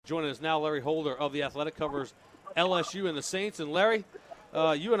Joining us now, Larry Holder of The Athletic, covers LSU and the Saints. And Larry,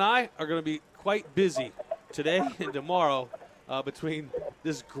 you and I are going to be quite busy today and tomorrow between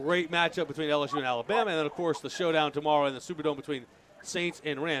this great matchup between LSU and Alabama, and then, of course, the showdown tomorrow in the Superdome between Saints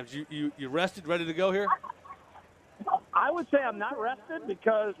and Rams. You rested, ready to go here? I would say I'm not rested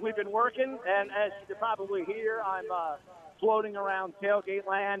because we've been working, and as you can probably hear, I'm floating around tailgate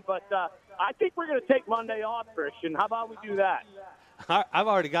land. But I think we're going to take Monday off, Christian. How about we do that? I've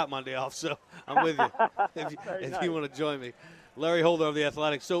already got Monday off, so I'm with you if you want to join me. Larry Holder of The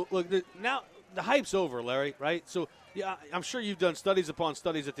Athletic. So, look, now the hype's over, Larry, right? So, yeah, I'm sure you've done studies upon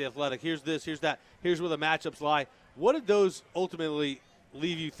studies at The Athletic. Here's this, here's that, here's where the matchups lie. What did those ultimately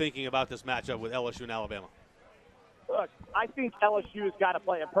leave you thinking about this matchup with LSU and Alabama? Look, I think LSU's got to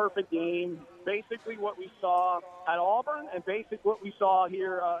play a perfect game. Basically what we saw at Auburn and basically what we saw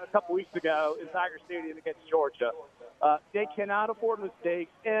here a couple weeks ago in Tiger Stadium against Georgia. They cannot afford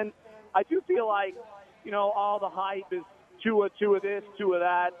mistakes. And I do feel like, all the hype is two of this, two of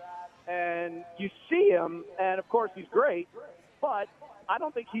that. And you see him, and, of course, he's great. But I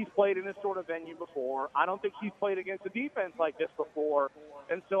don't think he's played in this sort of venue before. I don't think he's played against a defense like this before.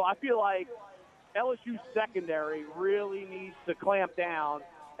 And so I feel like LSU secondary really needs to clamp down,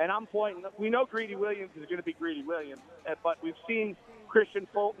 and I'm pointing. We know Greedy Williams is going to be Greedy Williams, but we've seen Christian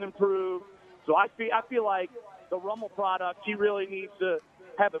Fulton improve. So I feel like the Rummel product, he really needs to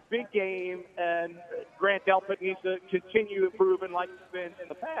have a big game, and Grant Delpit needs to continue improving like he's been in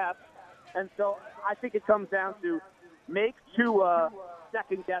the past. And so I think it comes down to make Tua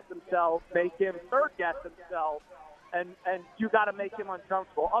second-guess himself, make him third-guess himself, and you got to make him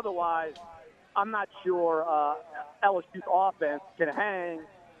uncomfortable. Otherwise, I'm not sure LSU's offense can hang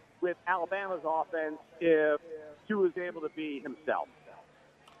with Alabama's offense if Tua is able to be himself.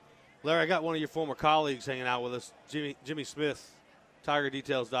 Larry, I got one of your former colleagues hanging out with us, Jimmy Smith,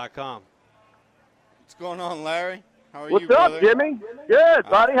 TigerDetails.com. What's going on, Larry? How are you, brother? What's up, Jimmy? Good,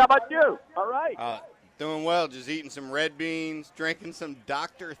 buddy. How about you? All right. Doing well. Just eating some red beans, drinking some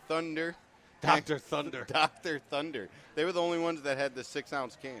Dr. Thunder. Dr. Thunder. Dr. Thunder. They were the only ones that had the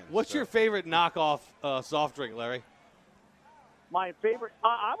 6-ounce can. What's your favorite knockoff soft drink, Larry? My favorite,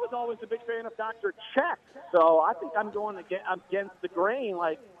 I was always a big fan of Dr. Czech, so I think I'm going against the grain.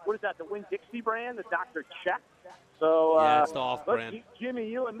 Like, what is that, the Winn-Dixie brand, the Dr. Czech? So, yeah, it's the off-brand. Jimmy,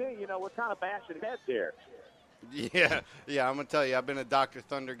 you and me, we're kind of bashing heads here. Yeah, I'm going to tell you, I've been a Dr.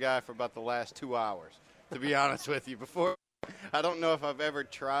 Thunder guy for about the last 2 hours, to be honest with you. Before, I don't know if I've ever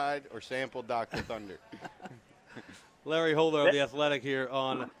tried or sampled Dr. Thunder. Larry Holder of The Athletic here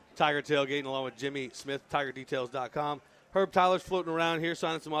on Tiger Tailgating along with Jimmy Smith, TigerDetails.com. Herb Tyler's floating around here,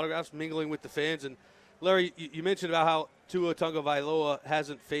 signing some autographs, mingling with the fans. And, Larry, you mentioned about how Tua Tagovailoa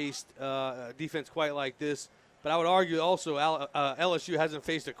hasn't faced a defense quite like this. But I would argue also LSU hasn't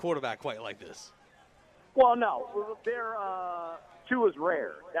faced a quarterback quite like this. Well, no. Tua's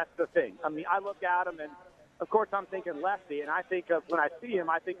rare. That's the thing. I mean, I look at him, and, of course, I'm thinking lefty. And when I see him,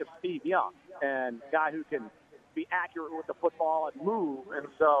 I think of Steve Young, and a guy who can be accurate with the football and move. And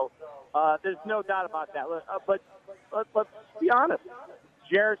so there's no doubt about that. But let's be honest.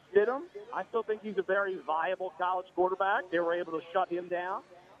 Jarrett Stidham, I still think he's a very viable college quarterback. They were able to shut him down.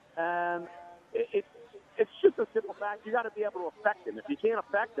 And it's just a simple fact. You got to be able to affect him. If you can't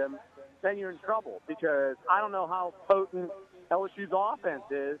affect him, then you're in trouble, because I don't know how potent LSU's offense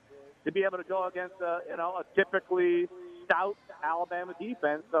is to be able to go against a typically stout Alabama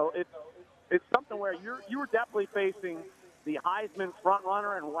defense. So it's something where you were definitely facing the Heisman front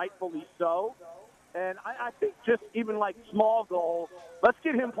runner, and rightfully so. And I think just even like small goals, let's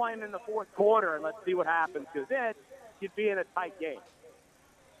get him playing in the fourth quarter and let's see what happens, because then you'd be in a tight game.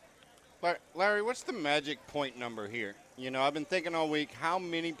 Larry, what's the magic point number here? I've been thinking all week, how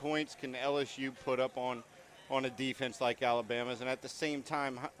many points can LSU put up on a defense like Alabama's? And at the same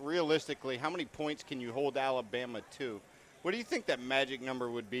time, realistically, how many points can you hold Alabama to? What do you think that magic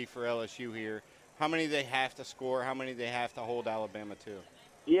number would be for LSU here? How many they have to score? How many they have to hold Alabama to?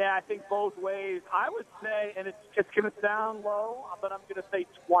 Yeah, I think both ways. I would say, and it's going to sound low, but I'm going to say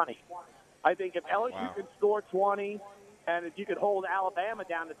 20. I think if LSU can score 20, and if you could hold Alabama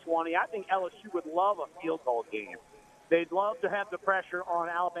down to 20, I think LSU would love a field goal game. They'd love to have the pressure on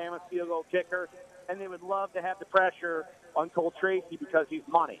Alabama's field goal kicker, and they would love to have the pressure on Cole Tracy because he's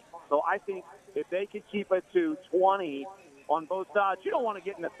money. So I think if they could keep it to 20 on both sides, you don't want to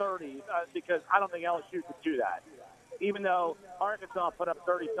get in the 30s because I don't think LSU could do that. Even though Arkansas put up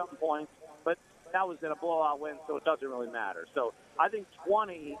 30-something points, but that was in a blowout win, so it doesn't really matter. So I think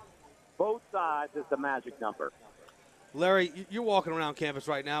 20, both sides, is the magic number. Larry, you're walking around campus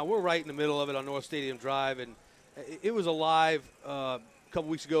right now. We're right in the middle of it on North Stadium Drive, and it was alive couple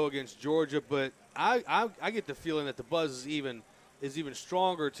weeks ago against Georgia, but I get the feeling that the buzz is even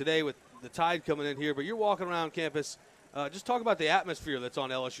stronger today with the Tide coming in here. But you're walking around campus. Just talk about the atmosphere that's on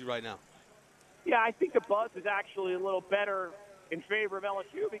LSU right now. Yeah, I think the buzz is actually a little better in favor of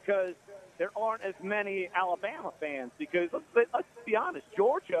LSU because there aren't as many Alabama fans. Because let's be honest,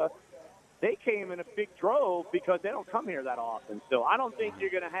 Georgia, they came in a big drove because they don't come here that often. So I don't think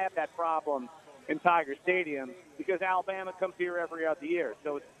you're going to have that problem in Tiger Stadium because Alabama comes here every other year.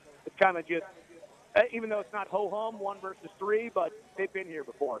 So it's kind of just, even though it's not ho-hum, 1 versus 3, but they've been here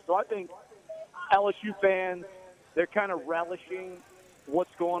before. So I think LSU fans, they're kind of relishing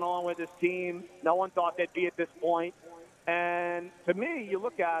what's going on with this team. No one thought they'd be at this point. And to me, you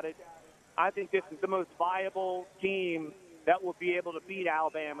look at it, I think this is the most viable team that will be able to beat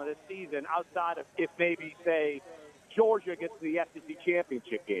Alabama this season outside of if maybe, say, Georgia gets to the SEC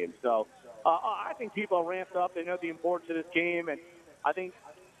championship game. So I think people are ramped up. They know the importance of this game. And I think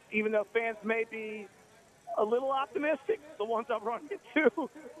even though fans may be a little optimistic, the ones I've run into,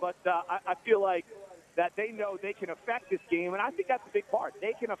 but I feel like that they know they can affect this game. And I think that's a big part.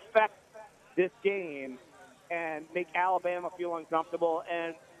 They can affect this game and make Alabama feel uncomfortable.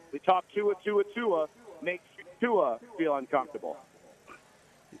 And we talk Tua, makes Tua feel uncomfortable.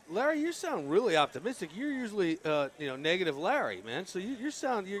 Larry, you sound really optimistic. You're usually, negative Larry, man. So you're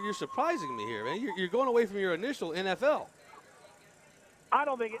surprising me here, man. You're going away from your initial NFL. I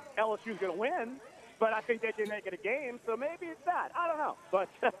don't think LSU's going to win, but I think they can make it a game. So maybe it's that. I don't know, but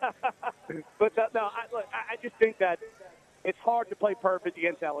I just think that it's hard to play perfect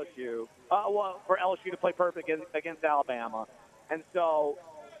against LSU. For LSU to play perfect against Alabama, and so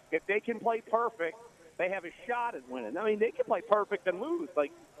if they can play perfect, they have a shot at winning. I mean, they can play perfect and lose.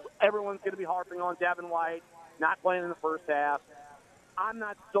 Like, everyone's going to be harping on Devin White not playing in the first half. I'm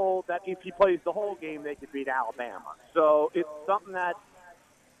not sold that if he plays the whole game, they could beat Alabama. So it's something that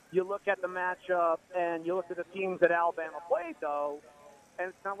you look at the matchup and you look at the teams that Alabama played, though, and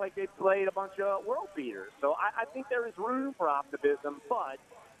it's not like they played a bunch of world beaters. So I think there is room for optimism, but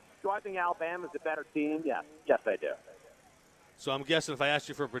do I think Alabama's a better team? Yes. Yes, I do. So I'm guessing if I asked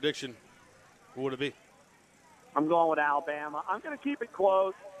you for a prediction, what would it be? I'm going with Alabama. I'm going to keep it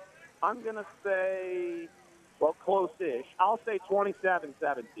close. I'm going to say, well, close-ish. I'll say 27-17.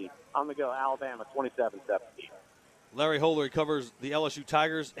 I'm going to go Alabama 27-17. Larry Holder covers the LSU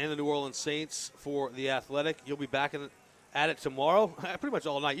Tigers and the New Orleans Saints for The Athletic. You'll be back at it tomorrow, pretty much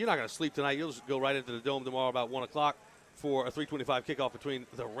all night. You're not going to sleep tonight. You'll just go right into the Dome tomorrow about 1 o'clock for a 3:25 kickoff between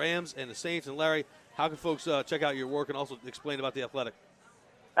the Rams and the Saints. And, Larry, how can folks check out your work and also explain about The Athletic?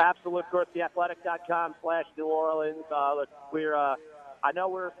 Absolutely, of course, theathletic.com/New Orleans. Look, I know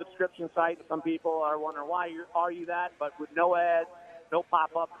we're a subscription site. Some people are wondering why are you that, but with no ads, no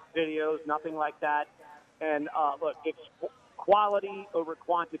pop-up videos, nothing like that. And look, it's quality over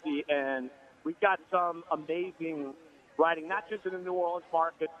quantity, and we've got some amazing writing, not just in the New Orleans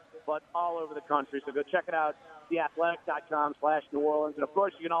market, but all over the country. So go check it out, theathletic.com/New Orleans. And, of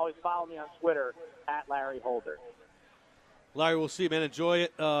course, you can always follow me on Twitter at Larry Holder. Larry, we'll see you, man. Enjoy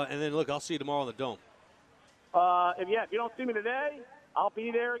it. And then, look, I'll see you tomorrow on the Dome. If you don't see me today, I'll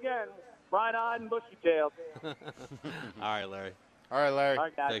be there again, bright-eyed and bushy-tailed. All right, Larry. All right, Larry. All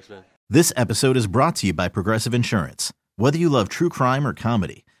right, guys. Thanks, man. This episode is brought to you by Progressive Insurance. Whether you love true crime or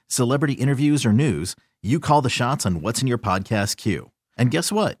comedy, celebrity interviews or news, you call the shots on what's in your podcast queue. And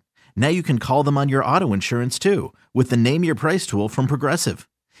guess what? Now you can call them on your auto insurance, too, with the Name Your Price tool from Progressive.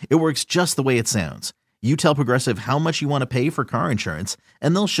 It works just the way it sounds. You tell Progressive how much you want to pay for car insurance,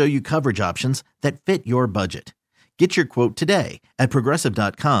 and they'll show you coverage options that fit your budget. Get your quote today at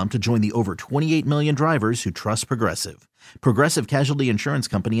Progressive.com to join the over 28 million drivers who trust Progressive. Progressive Casualty Insurance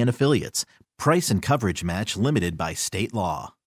Company and Affiliates. Price and coverage match limited by state law.